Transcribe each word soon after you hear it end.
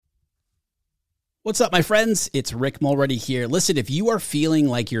What's up, my friends? It's Rick Mulready here. Listen, if you are feeling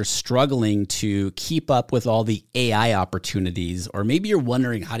like you're struggling to keep up with all the AI opportunities, or maybe you're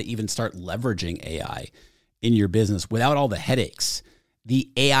wondering how to even start leveraging AI in your business without all the headaches, the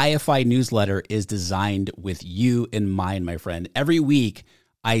AIFI newsletter is designed with you in mind, my friend. Every week,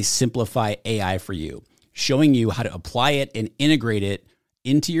 I simplify AI for you, showing you how to apply it and integrate it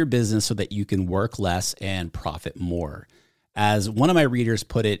into your business so that you can work less and profit more. As one of my readers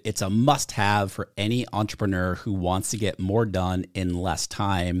put it, it's a must-have for any entrepreneur who wants to get more done in less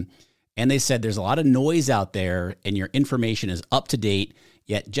time. And they said there's a lot of noise out there and your information is up to date,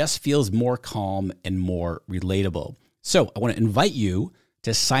 yet just feels more calm and more relatable. So I want to invite you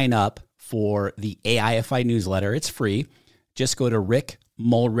to sign up for the AIFI newsletter. It's free. Just go to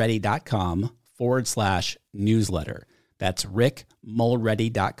rickmulready.com/newsletter. That's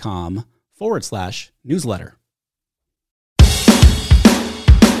rickmulready.com/newsletter.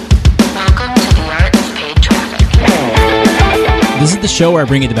 Welcome to the Art of Paid Traffic. This is the show where I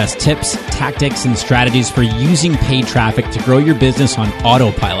bring you the best tips, tactics, and strategies for using paid traffic to grow your business on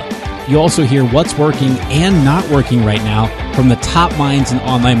autopilot. You also hear what's working and not working right now from the top minds in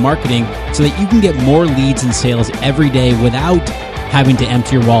online marketing so that you can get more leads and sales every day without having to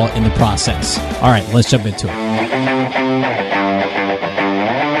empty your wallet in the process. All right, let's jump into it.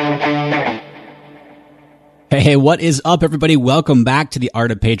 Hey, what is up, everybody? Welcome back to the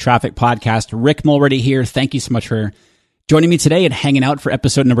Art of Paid Traffic podcast. Rick Mulready here. Thank you so much for joining me today and hanging out for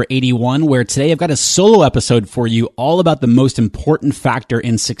episode number 81, where today I've got a solo episode for you all about the most important factor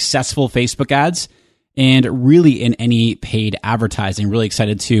in successful Facebook ads and really in any paid advertising. Really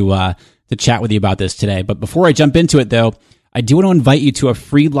excited to chat with you about this today. But before I jump into it, though, I do want to invite you to a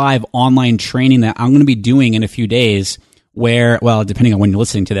free live online training that I'm going to be doing in a few days where, well, depending on when you're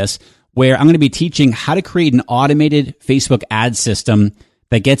listening to this, where I'm going to be teaching how to create an automated Facebook ad system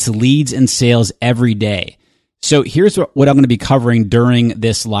that gets leads and sales every day. So here's what I'm going to be covering during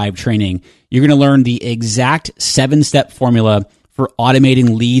this live training. You're going to learn the exact 7-step formula for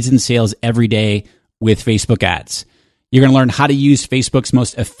automating leads and sales every day with Facebook ads. You're going to learn how to use Facebook's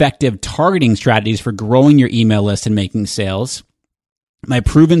most effective targeting strategies for growing your email list and making sales. My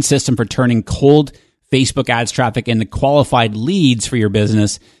proven system for turning cold Facebook ads traffic into qualified leads for your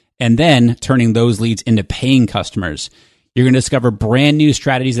business, and then turning those leads into paying customers. You're going to discover brand new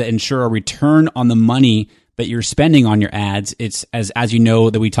strategies that ensure a return on the money that you're spending on your ads. It's as you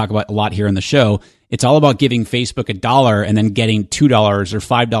know that we talk about a lot here on the show. It's all about giving Facebook $1 and then getting $2 or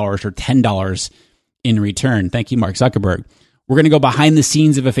 $5 or $10 in return. Thank you, Mark Zuckerberg. We're going to go behind the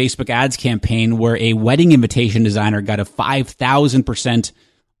scenes of a Facebook ads campaign where a wedding invitation designer got a 5,000%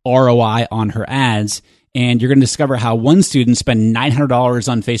 ROI on her ads. And you're going to discover how one student spent $900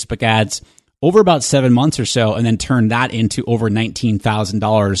 on Facebook ads over about 7 months or so, and then turned that into over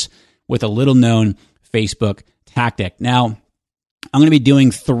 $19,000 with a little-known Facebook tactic. Now, I'm going to be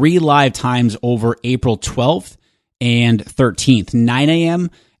doing 3 live times over April 12th and 13th, 9 a.m.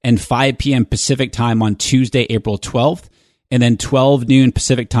 and 5 p.m. Pacific time on Tuesday, April 12th, and then 12 noon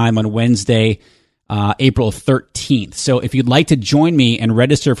Pacific time on Wednesday, April 13th. So if you'd like to join me and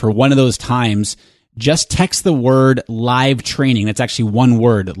register for one of those times, just text the word live training. That's actually one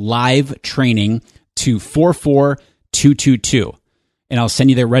word, live training, to 44222. And I'll send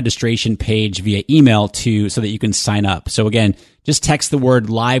you the registration page via email so that you can sign up. So again, just text the word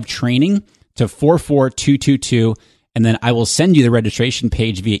live training to 44222. And then I will send you the registration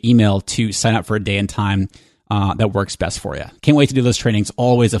page via email to sign up for a day and time that works best for you. Can't wait to do those trainings.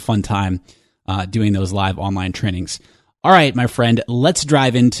 Always a fun time doing those live online trainings. All right, my friend, let's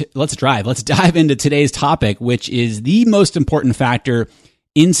dive into today's topic, which is the most important factor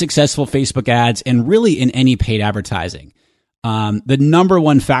in successful Facebook ads and really in any paid advertising. The number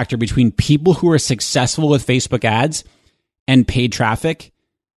one factor between people who are successful with Facebook ads and paid traffic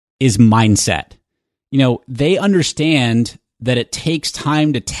is mindset. You know, they understand that it takes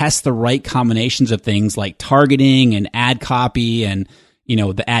time to test the right combinations of things like targeting and ad copy and, you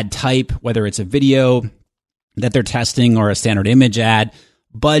know, the ad type, whether it's a video that they're testing or a standard image ad,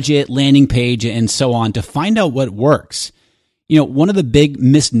 budget, landing page, and so on to find out what works. You know, one of the big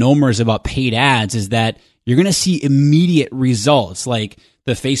misnomers about paid ads is that you're going to see immediate results. Like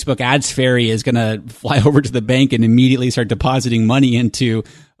the Facebook ads fairy is going to fly over to the bank and immediately start depositing money into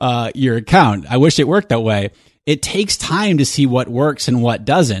your account. I wish it worked that way. It takes time to see what works and what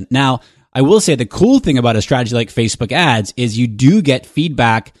doesn't. Now, I will say the cool thing about a strategy like Facebook ads is you do get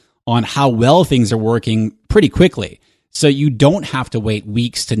feedback on how well things are working pretty quickly. So you don't have to wait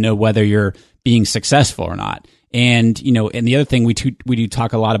weeks to know whether you're being successful or not. And, you know, and the other thing we do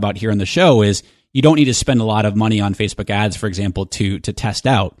talk a lot about here on the show is you don't need to spend a lot of money on Facebook ads, for example, to test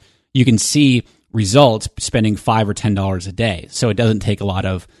out. You can see results spending $5 or $10 a day. So it doesn't take a lot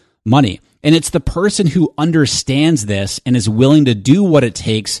of money. And it's the person who understands this and is willing to do what it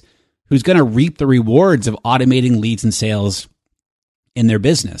takes who's going to reap the rewards of automating leads and sales in their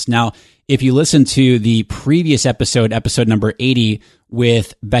business. Now, if you listen to the previous episode number 80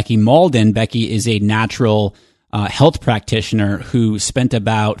 with Becky Malden, Becky is a natural health practitioner who spent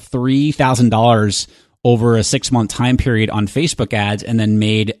about $3,000 over a 6-month time period on Facebook ads and then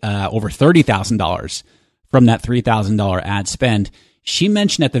made over $30,000 from that $3,000 ad spend. She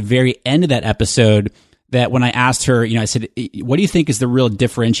mentioned at the very end of that episode that when I asked her, I said, what do you think is the real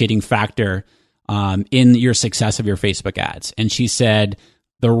differentiating factor in your success of your Facebook ads? And she said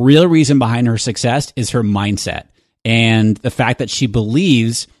the real reason behind her success is her mindset and the fact that she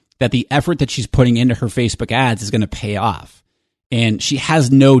believes that the effort that she's putting into her Facebook ads is going to pay off. And she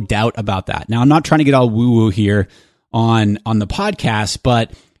has no doubt about that. Now, I'm not trying to get all woo-woo here on the podcast,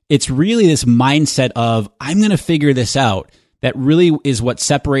 but it's really this mindset of, I'm going to figure this out, that really is what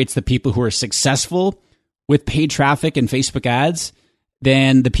separates the people who are successful with paid traffic and Facebook ads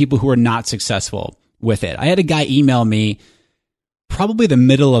than the people who are not successful with it. I had a guy email me probably the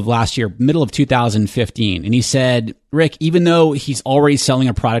middle of last year, middle of 2015. And he said, Rick, even though he's already selling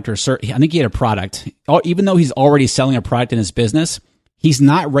a product I think he had a product, even though he's already selling a product in his business, he's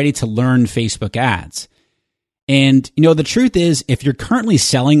not ready to learn Facebook ads. And, the truth is, if you're currently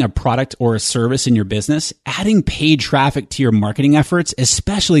selling a product or a service in your business, adding paid traffic to your marketing efforts,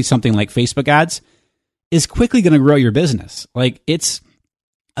 especially something like Facebook ads, is quickly going to grow your business. Like, it's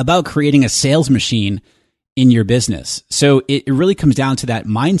about creating a sales machine in your business. So it really comes down to that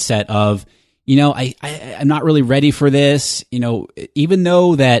mindset of, I'm not really ready for this. Even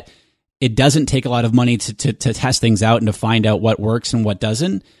though that it doesn't take a lot of money to test things out and to find out what works and what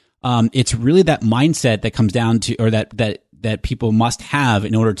doesn't. It's really that mindset that comes down to, or that people must have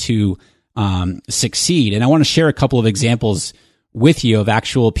in order to succeed. And I want to share a couple of examples with you of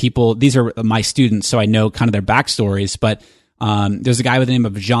actual people. These are my students, so I know kind of their backstories. But there's a guy by the name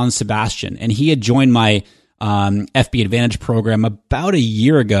of Jean Sebastian, and he had joined my FB Advantage program about a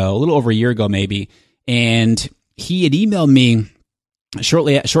year ago, a little over a year ago maybe. And he had emailed me a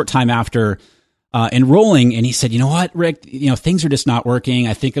short time after enrolling, and he said, "You know what, Rick? Things are just not working.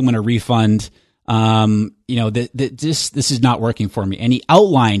 I think I'm going to refund. This is not working for me." And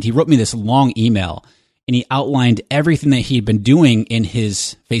he wrote me this long email, and he outlined everything that he'd been doing in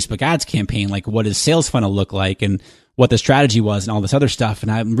his Facebook ads campaign, like what his sales funnel looked like and what the strategy was and all this other stuff.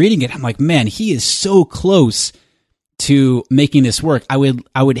 And I'm reading it, I'm like, man, he is so close to making this work. I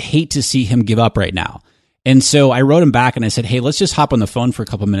would hate to see him give up right now. And so I wrote him back and I said, hey, let's just hop on the phone for a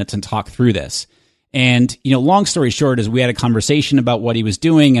couple minutes and talk through this. And, long story short is we had a conversation about what he was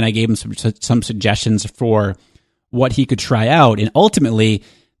doing, and I gave him some suggestions for what he could try out. And ultimately,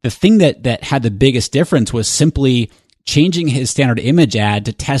 the thing that had the biggest difference was simply changing his standard image ad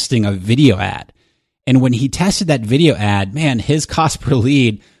to testing a video ad. And when he tested that video ad, man, his cost per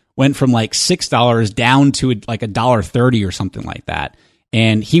lead went from like $6 down to like $1.30 or something like that.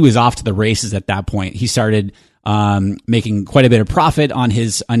 And he was off to the races at that point. He started making quite a bit of profit on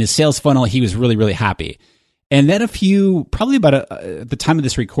his sales funnel. He was really, really happy. And then at the time of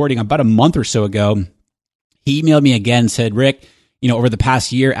this recording, about a month or so ago, he emailed me again and said, Rick, over the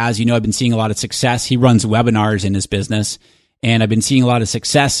past year, as you know, I've been seeing a lot of success. He runs webinars in his business, and I've been seeing a lot of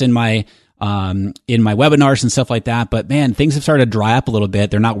success in my webinars and stuff like that. But man, things have started to dry up a little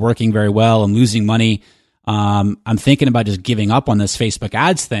bit. They're not working very well. I'm losing money. I'm thinking about just giving up on this Facebook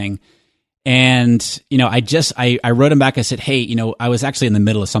ads thing. And, I wrote him back. I said, hey, I was actually in the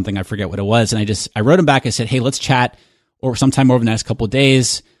middle of something. I forget what it was. And I wrote him back. I said, hey, let's chat or sometime over the next couple of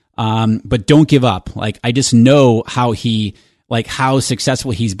days. But don't give up. Like, I just know how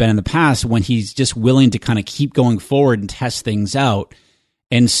successful he's been in the past when he's just willing to kind of keep going forward and test things out.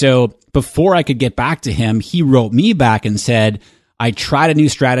 And so before I could get back to him, he wrote me back and said, I tried a new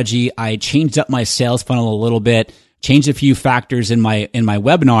strategy. I changed up my sales funnel a little bit, changed a few factors in my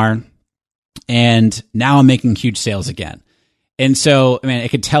webinar, and now I'm making huge sales again. And so, I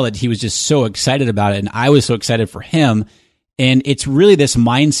could tell it. He was just so excited about it, and I was so excited for him. And it's really this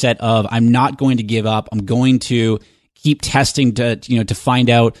mindset of, I'm not going to give up. I'm going to keep testing to find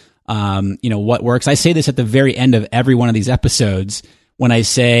out, what works. I say this at the very end of every one of these episodes when I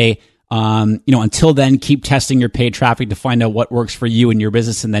say, until then, keep testing your paid traffic to find out what works for you and your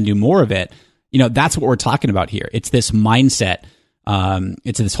business, and then do more of it. That's what we're talking about here. It's this mindset.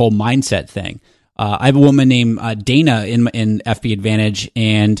 It's this whole mindset thing. I have a woman named Dana in FB Advantage,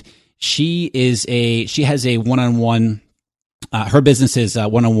 and she has a one-on-one. Her business is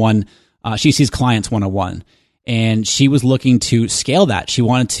one-on-one. She sees clients one-on-one, and she was looking to scale that. She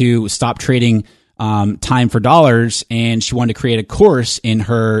wanted to stop trading time for dollars, and she wanted to create a course in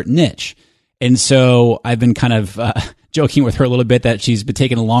her niche. And so I've been kind of joking with her a little bit that she's been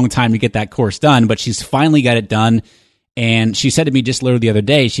taking a long time to get that course done, but she's finally got it done. And she said to me just literally the other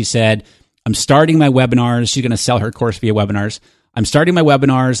day, she said, I'm starting my webinars. She's going to sell her course via webinars. I'm starting my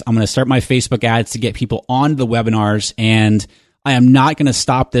webinars. I'm going to start my Facebook ads to get people on the webinars. And I am not going to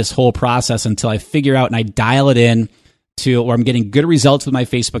stop this whole process until I figure out and I dial it in to where I'm getting good results with my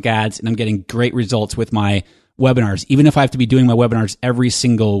Facebook ads and I'm getting great results with my webinars, even if I have to be doing my webinars every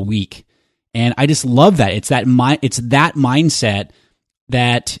single week. And I just love that. It's that mindset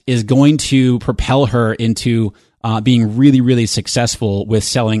that is going to propel her into being really, really successful with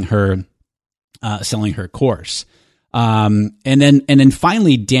selling her course. And then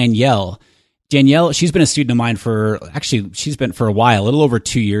finally, Danielle, she's been a student of mine she's been for a while, a little over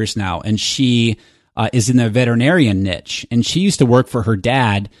 2 years now. And she is in the veterinarian niche. And she used to work for her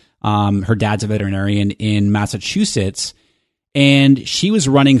dad. Her dad's a veterinarian in Massachusetts. And she was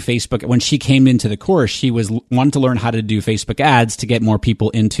running Facebook. When she came into the course, she wanted to learn how to do Facebook ads to get more people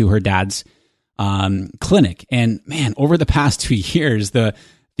into her dad's clinic. And man, over the past 2 years, the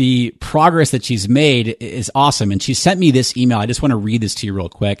progress that she's made is awesome. And she sent me this email. I just want to read this to you real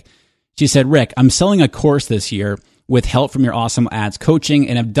quick. She said, Rick, I'm selling a course this year with help from your awesome ads coaching,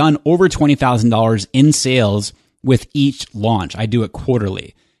 and I've done over $20,000 in sales with each launch. I do it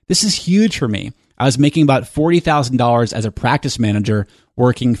quarterly. This is huge for me. I was making about $40,000 as a practice manager,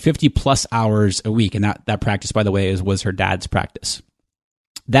 working 50 plus hours a week. And that practice, by the way, was her dad's practice.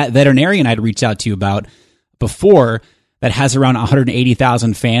 That veterinarian I'd reached out to you about before that has around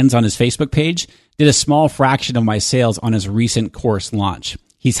 180,000 fans on his Facebook page did a small fraction of my sales on his recent course launch.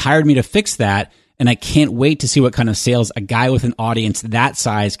 He's hired me to fix that, and I can't wait to see what kind of sales a guy with an audience that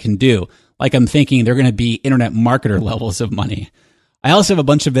size can do. Like, I'm thinking they're going to be internet marketer levels of money. I also have a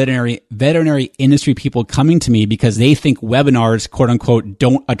bunch of veterinary industry people coming to me because they think webinars, quote unquote,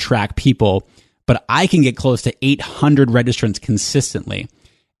 don't attract people, but I can get close to 800 registrants consistently.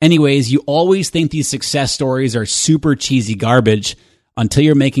 Anyways, you always think these success stories are super cheesy garbage until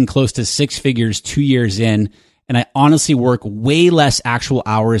you're making close to 6 figures 2 years in. And I honestly work way less actual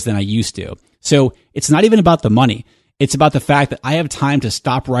hours than I used to. So it's not even about the money. It's about the fact that I have time to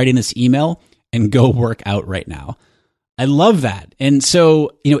stop writing this email and go work out right now. I love that. And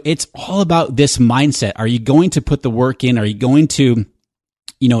so, it's all about this mindset. Are you going to put the work in? Are you going to,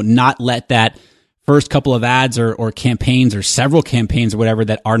 not let that first couple of ads or campaigns or several campaigns or whatever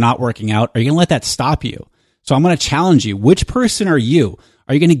that are not working out, are you going to let that stop you? So I'm going to challenge you. Which person are you?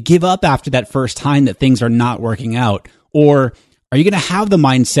 Are you going to give up after that first time that things are not working out? Or are you going to have the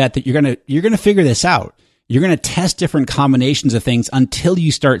mindset that you're going to figure this out? You're going to test different combinations of things until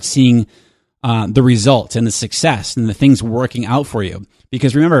you start seeing the results and the success and the things working out for you.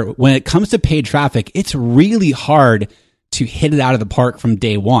 Because remember, when it comes to paid traffic, it's really hard to hit it out of the park from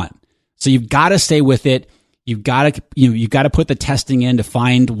day one. So you've got to stay with it. You've got to put the testing in to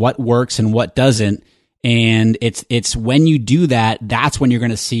find what works and what doesn't. And it's when you do that, that's when you're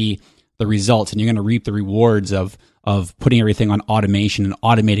going to see the results and you're going to reap the rewards of putting everything on automation and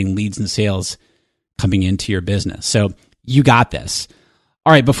automating leads and sales coming into your business. So you got this.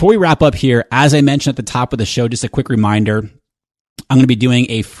 All right, before we wrap up here, as I mentioned at the top of the show, just a quick reminder, I'm going to be doing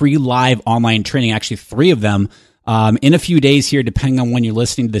a free live online training, actually 3 of them, in a few days here, depending on when you're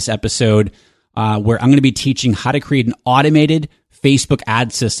listening to this episode, where I'm going to be teaching how to create an automated Facebook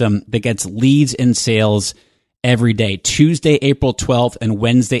ad system that gets leads and sales every day. Tuesday, April 12th and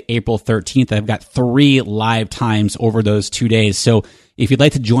Wednesday, April 13th. I've got 3 live times over those 2 days. So if you'd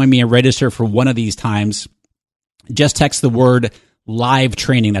like to join me and register for one of these times, just text the word live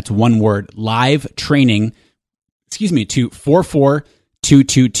training. That's one word, live training, to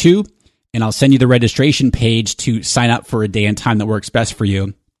 44222. And I'll send you the registration page to sign up for a day and time that works best for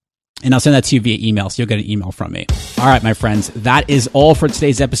you. And I'll send that to you via email, so you'll get an email from me. All right, my friends, that is all for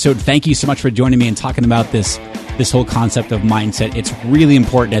today's episode. Thank you so much for joining me and talking about this whole concept of mindset. It's really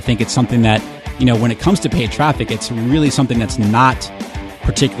important. I think it's something that, when it comes to paid traffic, it's really something that's not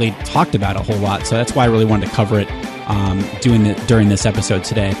particularly talked about a whole lot. So that's why I really wanted to cover it during this episode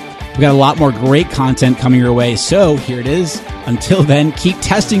today. We've got a lot more great content coming your way. So here it is. Until then, keep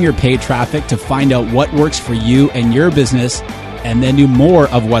testing your paid traffic to find out what works for you and your business, and then do more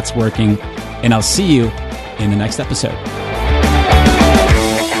of what's working. And I'll see you in the next episode.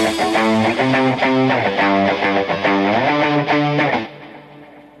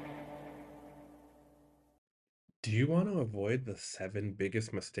 Do you want to avoid the seven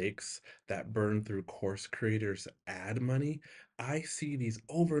biggest mistakes that burn through course creators' ad money? I see these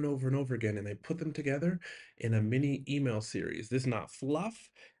over and over and over again, and I put them together in a mini email series. This is not fluff.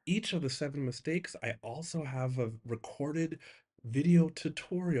 Each of the seven mistakes, I also have a recorded video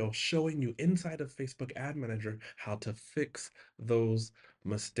tutorial showing you inside of Facebook Ad Manager how to fix those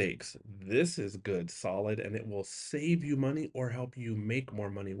mistakes. This is good, solid, and it will save you money or help you make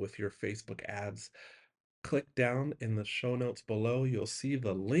more money with your Facebook ads. Click down in the show notes below. You'll see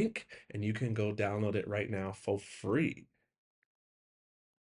the link and you can go download it right now for free.